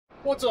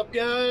What's up,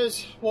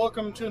 guys?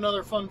 Welcome to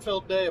another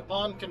fun-filled day of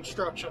pond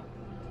construction.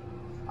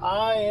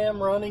 I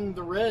am running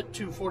the red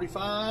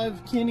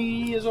 245.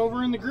 Kenny is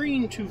over in the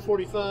green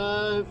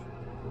 245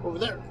 over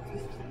there.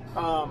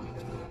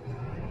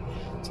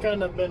 It's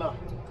kind of been a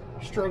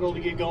struggle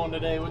to get going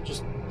today with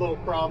just little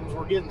problems.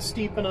 We're getting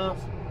steep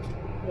enough.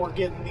 We're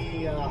getting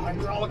the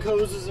hydraulic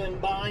hoses in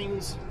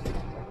binds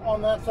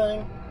on that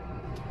thing.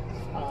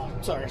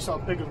 Sorry, I saw a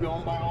pickup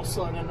going by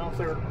also. I didn't know if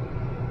they were...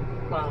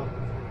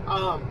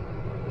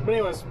 But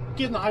anyways,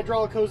 getting the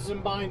hydraulic hoses in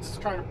binds is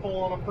trying to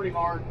pull on them pretty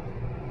hard.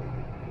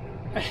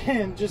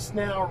 And just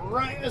now,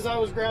 right as I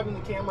was grabbing the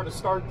camera to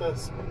start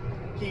this,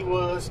 he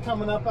was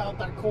coming up out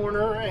that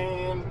corner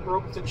and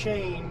broke the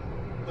chain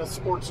that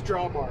supports the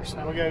drawbars.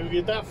 Now we gotta go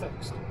get that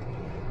fixed.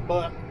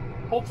 But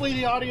hopefully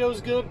the audio is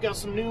good. Got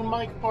some new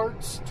mic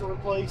parts to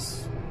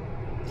replace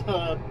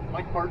the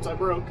mic parts I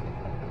broke.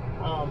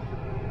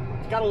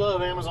 Gotta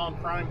love Amazon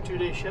Prime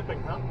 2-day shipping,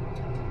 huh?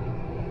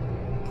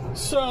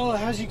 So,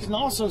 as you can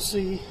also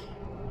see,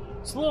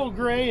 it's a little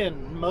gray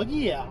and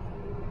muggy out.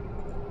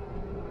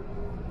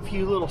 A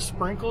few little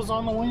sprinkles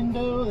on the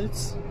window.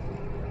 It's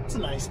a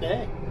nice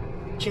day.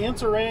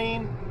 Chance of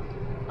rain.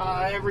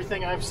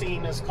 Everything I've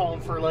seen is calling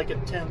for like a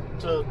 1/10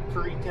 to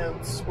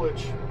 3/10,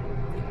 which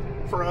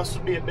for us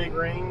would be a big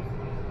rain.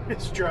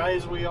 It's dry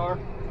as we are.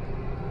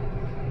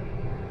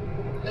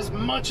 As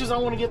much as I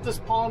want to get this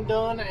pond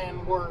done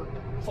and we're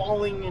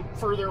falling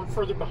further and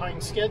further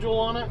behind schedule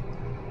on it,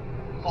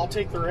 I'll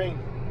take the rain.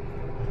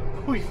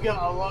 We've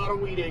got a lot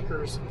of wheat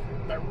acres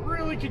that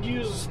really could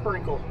use a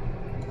sprinkle.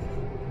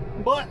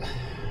 But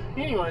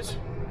anyways,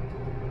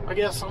 I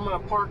guess I'm gonna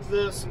park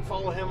this and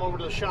follow him over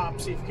to the shop,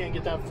 see if we can't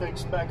get that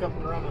fixed back up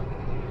and running.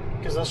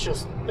 Because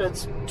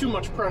that's too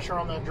much pressure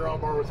on that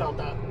drawbar without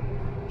that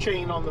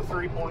chain on the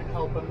 3-point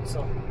helping.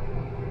 So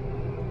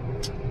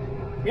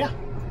yeah,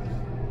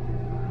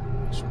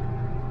 just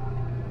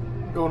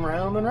going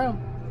round and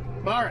round.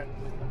 All right,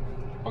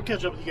 I'll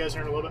catch up with you guys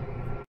here in a little bit.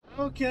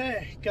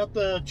 Okay, got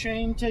the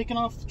chain taken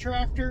off the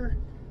tractor,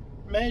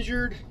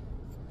 measured.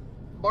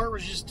 Bart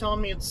was just telling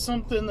me it's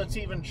something that's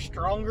even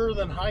stronger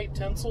than high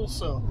tensile,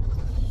 so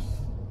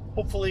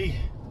hopefully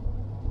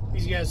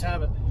these guys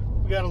have it.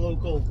 We got a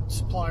local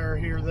supplier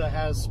here that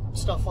has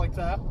stuff like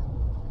that.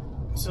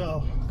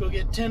 So go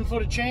get 10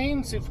 foot of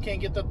chain, see if we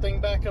can't get that thing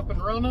back up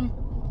and running.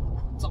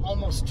 It's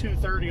almost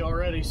 2:30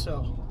 already,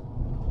 so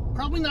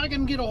probably not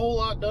gonna get a whole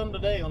lot done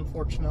today,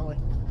 unfortunately.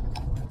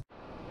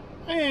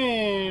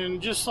 And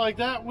just like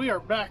that, we are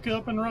back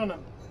up and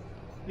running.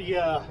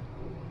 The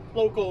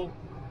local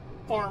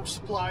farm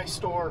supply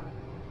store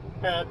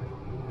had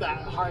that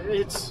high.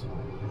 It's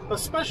a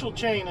special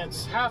chain.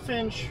 It's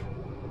 1/2-inch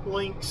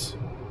links.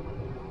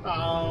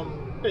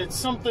 It's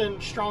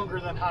something stronger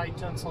than high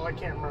tensile. I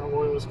can't remember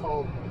what it was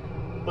called,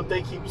 but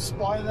they keep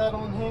supply that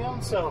on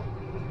hand, so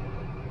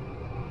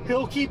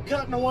he'll keep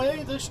cutting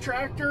away. This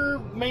tractor,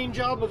 main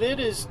job of it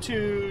is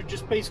to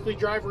just basically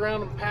drive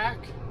around and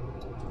pack,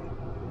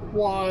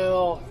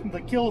 while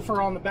the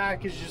kilfer on the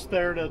back is just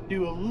there to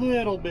do a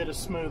little bit of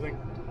smoothing.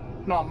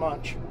 Not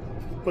much,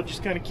 but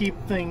just kind of keep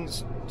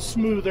things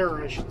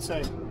smoother, I should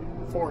say,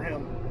 for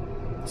him.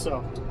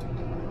 So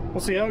we'll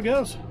see how it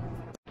goes.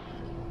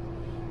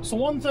 So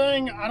one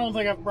thing I don't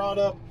think I've brought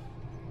up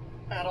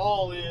at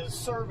all is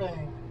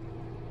surveying.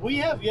 We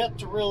have yet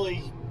to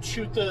really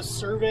shoot this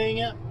surveying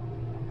it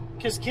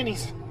because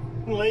Kenny's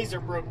laser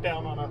broke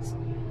down on us.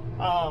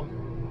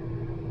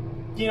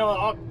 You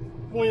know,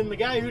 when the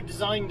guy who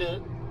designed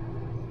it,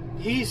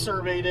 he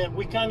surveyed it,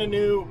 we kind of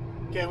knew,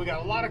 okay, we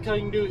got a lot of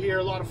cutting to do here,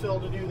 a lot of fill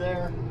to do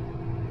there.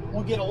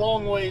 We'll get a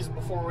long ways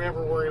before we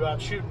ever worry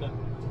about shooting it.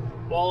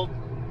 Well,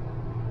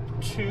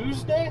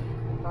 Tuesday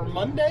or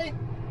Monday,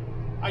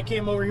 I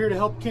came over here to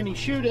help Kenny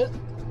shoot it.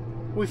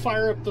 We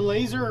fire up the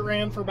laser, it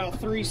ran for about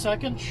 3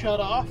 seconds, shut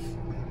off,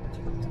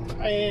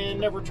 and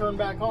never turned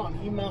back on.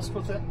 He messed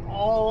with it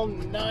all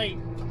night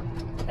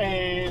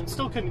and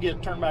still couldn't get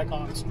it turned back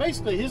on. So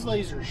basically his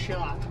laser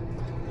shot.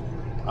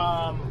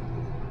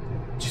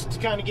 Just to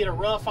kind of get a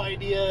rough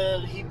idea,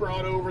 he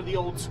brought over the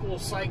old school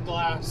sight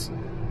glass,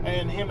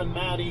 and him and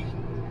Maddie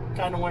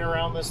kind of went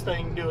around this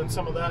thing doing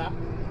some of that.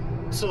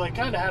 So they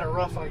kind of had a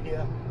rough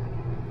idea.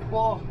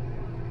 Well,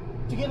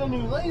 to get a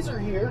new laser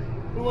here,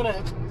 we went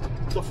at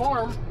the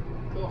farm.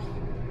 Oh,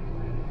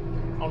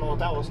 I don't know what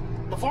that was.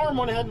 The farm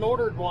went ahead and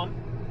ordered one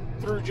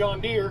through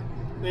John Deere.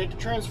 They had to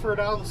transfer it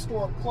out of the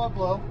store at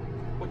Pueblo,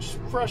 which is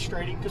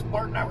frustrating because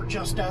Bart and I were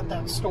just at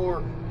that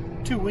store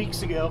 2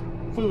 weeks ago.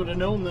 If we would have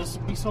known this,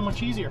 it'd be so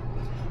much easier.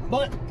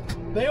 But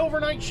they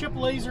overnight ship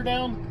laser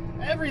down.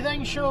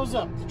 Everything shows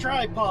up. The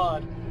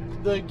tripod,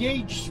 the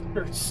gauge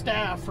or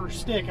staff or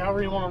stick,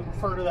 however you want to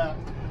refer to that.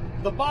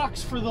 The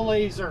box for the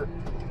laser,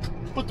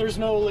 but there's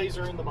no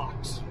laser in the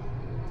box.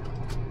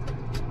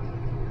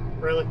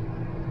 Really?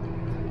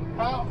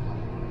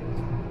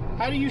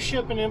 How do you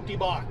ship an empty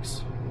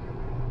box?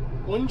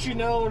 Wouldn't you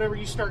know whenever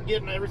you start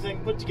getting everything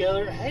put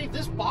together, hey,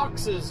 this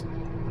box is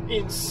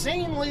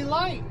insanely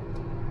light.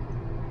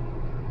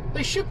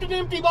 They shipped an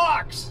empty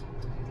box.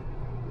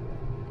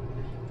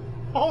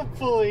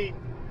 Hopefully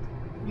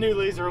New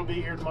laser will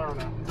be here tomorrow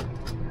now.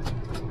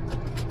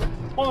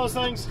 One of those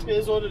things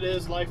is what it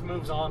is. Life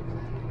moves on.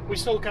 We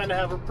still kind of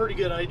have a pretty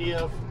good idea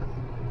of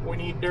we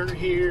need dirt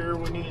here,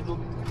 we need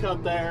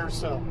cut there,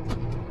 so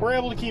we're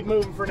able to keep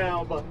moving for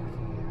now, but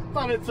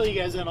thought I'd fill you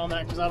guys in on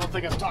that because I don't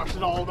think I've talked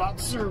at all about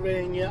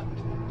surveying yet.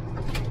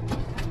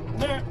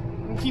 There,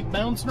 we'll keep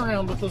bouncing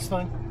around with this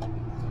thing.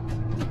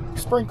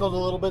 Sprinkled a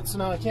little bit, so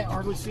now I can't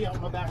hardly see out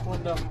my back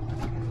window.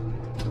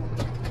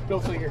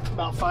 Go figure,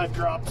 about 5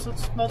 drops.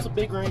 That's a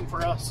big rain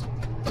for us.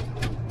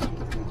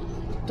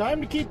 Time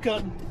to keep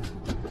cutting.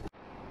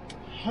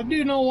 I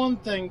do know one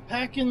thing,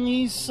 packing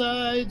these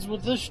sides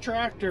with this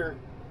tractor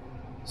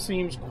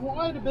seems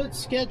quite a bit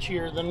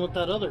sketchier than with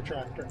that other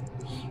tractor.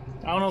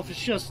 I don't know if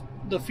it's just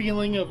the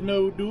feeling of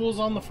no duals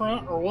on the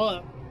front or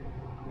what,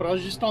 but I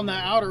was just on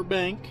that outer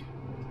bank,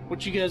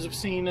 which you guys have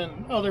seen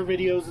in other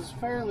videos is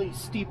fairly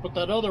steep with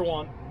that other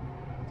one.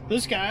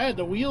 This guy had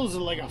the wheels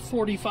at like a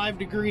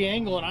 45-degree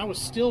angle and I was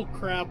still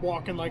crab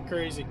walking like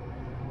crazy.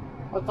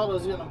 I thought I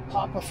was gonna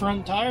pop a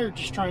front tire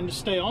just trying to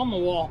stay on the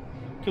wall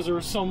because there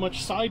was so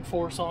much side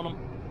force on them.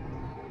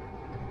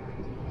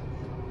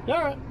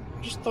 Alright,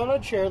 just thought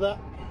I'd share that.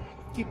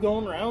 Keep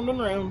going round and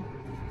round.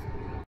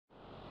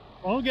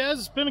 Well guys,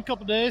 it's been a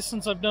couple days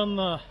since I've done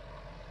the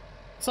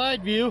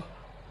side view.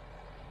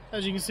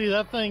 As you can see,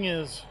 that thing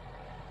is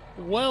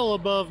well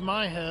above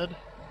my head.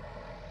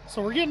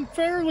 So we're getting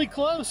fairly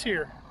close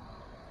here.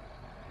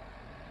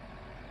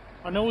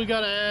 I know we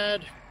gotta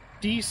add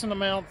a decent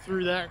amount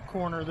through that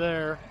corner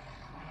there.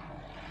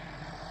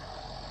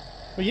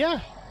 But yeah,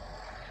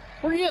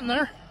 we're getting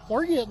there.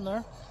 We're getting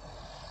there.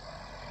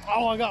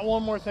 Oh, I got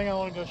one more thing I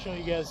want to go show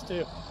you guys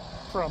too.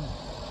 From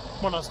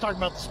when I was talking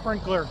about the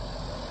sprinkler,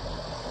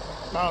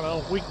 I don't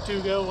know, a week or two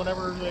ago,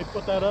 whenever they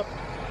put that up.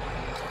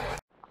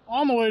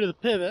 On the way to the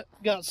pivot,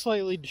 got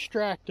slightly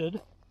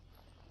distracted.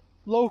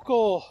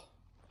 Local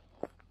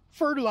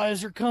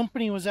fertilizer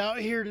company was out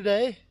here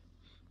today.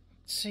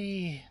 Let's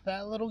see,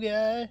 that little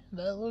guy,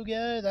 that little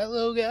guy, that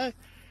little guy.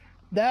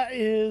 That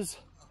is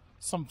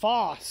some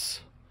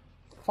phosphorus.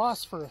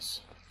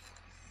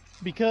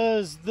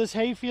 Because this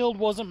hayfield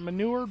wasn't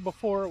manured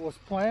before it was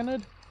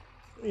planted,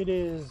 it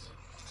is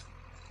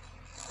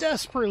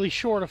desperately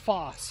short of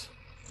phos.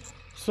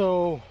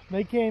 So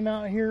they came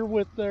out here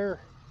with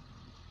their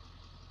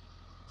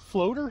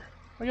floater,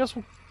 I guess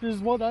is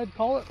what I'd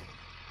call it.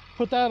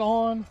 Put that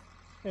on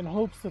in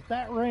hopes that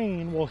that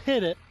rain will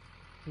hit it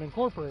and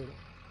incorporate it.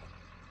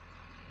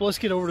 But let's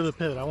get over to the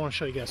pivot. I want to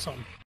show you guys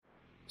something.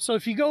 So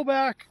if you go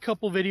back a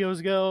couple videos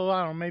ago,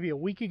 I don't know, maybe a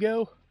week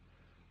ago,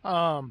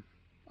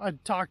 I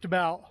talked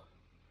about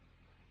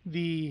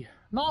the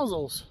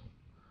nozzles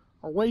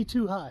are way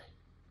too high.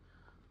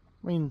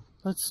 I mean,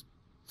 that's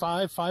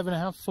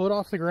 5.5 foot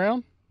off the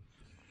ground.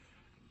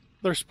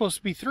 They're supposed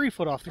to be 3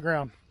 foot off the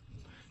ground.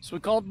 So we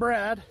called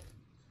Brad,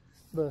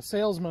 the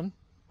salesman.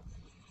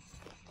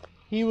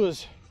 He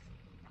was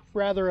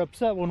rather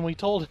upset when we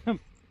told him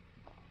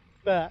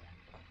that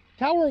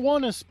tower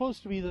 1 is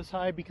supposed to be this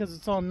high because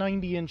it's on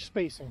 90-inch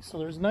spacing. So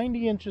there's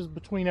 90 inches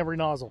between every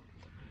nozzle.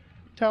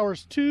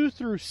 Towers 2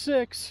 through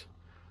 6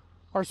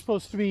 are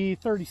supposed to be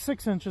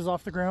 36 inches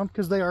off the ground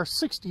because they are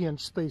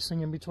 60-inch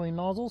spacing in between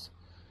nozzles.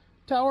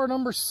 Tower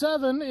number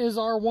 7 is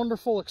our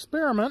wonderful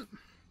experiment.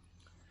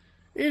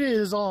 It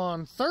is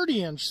on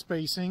 30-inch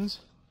spacings,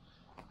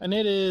 and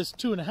it is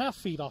 2.5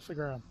 feet off the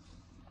ground.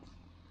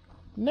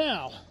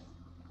 Now,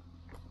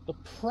 the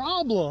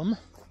problem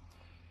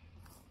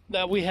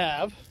that we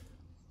have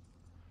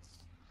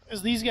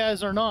is these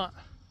guys are not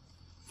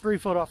 3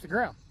 foot off the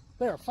ground.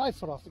 They are 5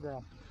 foot off the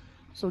ground.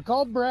 So we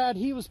called Brad,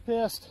 he was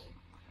pissed.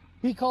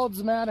 He called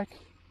Zmatic,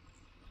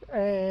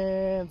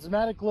 and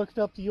Zmatic looked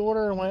up the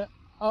order and went,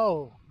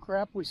 oh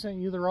crap, we sent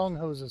you the wrong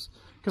hoses.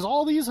 Because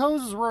all these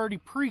hoses were already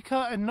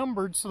pre-cut and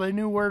numbered so they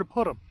knew where to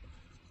put them.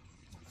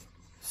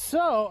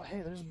 So,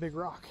 hey, there's a big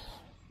rock.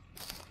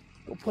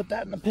 We'll put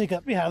that in the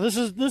pickup. Yeah, this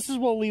is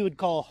what we would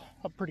call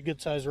a pretty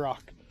good size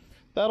rock.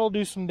 That'll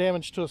do some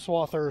damage to a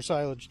swather or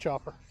silage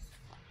chopper.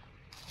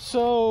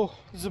 So,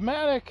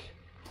 Zmatic,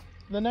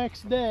 the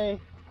next day,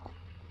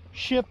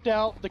 shipped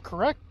out the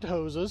correct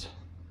hoses,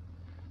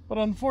 but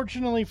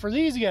unfortunately for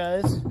these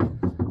guys,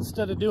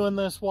 instead of doing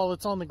this while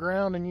it's on the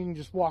ground and you can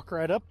just walk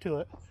right up to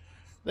it,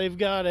 they've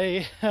got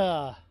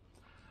a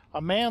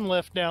man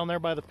lift down there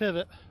by the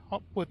pivot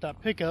up with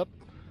that pickup,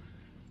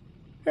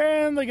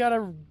 and they got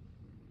to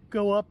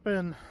go up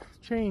and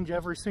change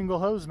every single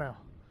hose now.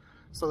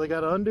 So they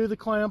got to undo the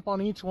clamp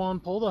on each one,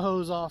 pull the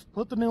hose off,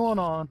 put the new one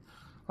on,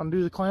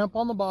 undo the clamp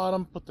on the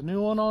bottom, put the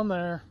new one on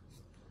there,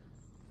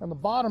 and the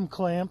bottom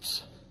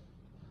clamps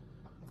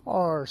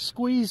are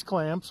squeeze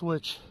clamps,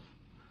 which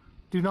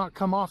do not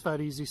come off that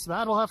easy. So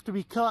that'll have to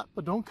be cut,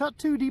 but don't cut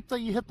too deep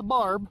that you hit the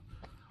barb,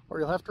 or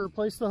you'll have to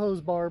replace the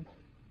hose barb.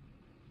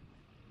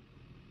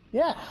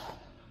 Yeah,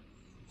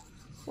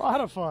 a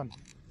lot of fun.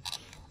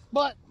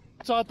 But,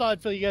 so I thought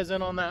I'd fill you guys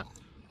in on that.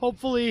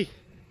 Hopefully,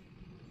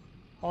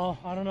 well,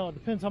 I don't know, it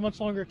depends how much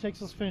longer it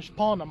takes us to finish the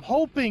pond. I'm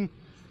hoping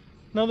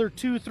another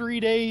 2-3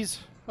 days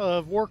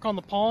of work on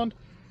the pond,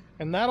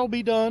 and that'll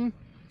be done.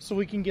 so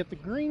we can get the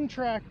green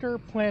tractor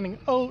planting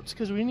oats,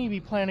 because we need to be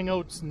planting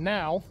oats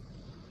now.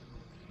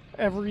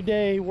 Every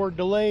day we're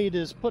delayed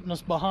is putting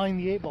us behind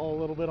the 8 ball a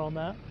little bit on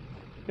that,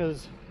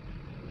 because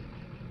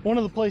one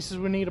of the places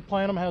we need to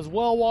plant them has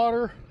well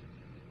water.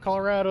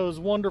 Colorado's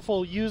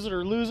wonderful use it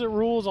or lose it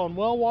rules on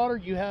well water.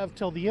 You have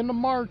till the end of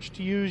March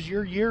to use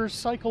your year's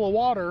cycle of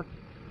water,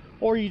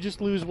 or you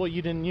just lose what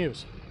you didn't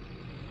use,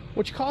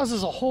 which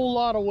causes a whole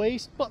lot of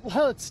waste. But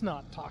let's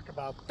not talk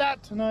about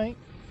that tonight.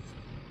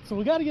 So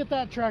we got to get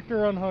that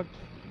tractor unhooked,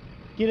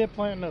 get it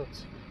planting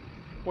oats.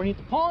 We need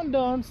the pond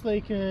done so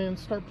they can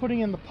start putting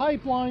in the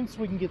pipeline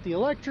so we can get the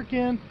electric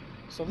in,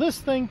 so this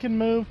thing can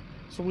move,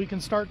 so we can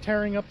start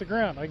tearing up the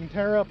ground. I can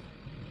tear up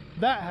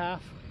that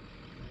half,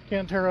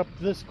 can't tear up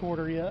this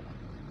quarter yet.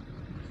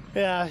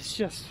 Yeah, it's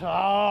just,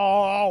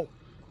 oh,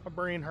 my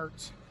brain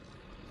hurts.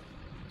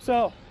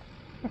 So,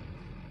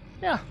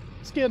 yeah,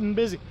 it's getting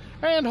busy.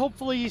 And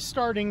hopefully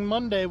starting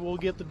Monday we'll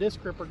get the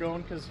disc ripper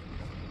going, because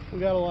we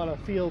got a lot of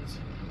fields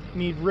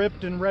need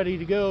ripped and ready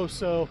to go.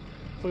 So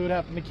if we would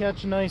happen to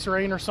catch a nice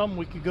rain or something,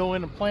 we could go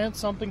in and plant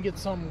something, get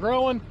something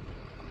growing,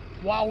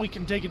 while we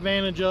can take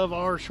advantage of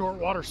our short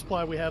water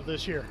supply we have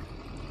this year.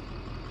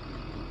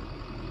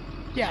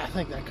 Yeah, I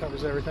think that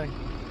covers everything.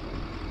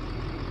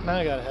 Now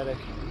I got a headache.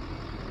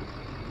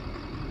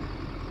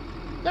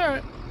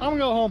 Alright, I'm gonna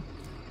go home.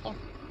 I'll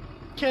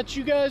catch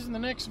you guys in the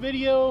next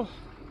video.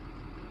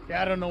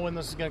 Yeah, I don't know when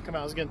this is gonna come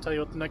out. I was gonna tell you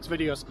what the next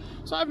video is,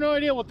 so I have no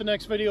idea what the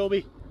next video will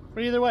be.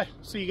 But either way,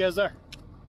 see you guys there.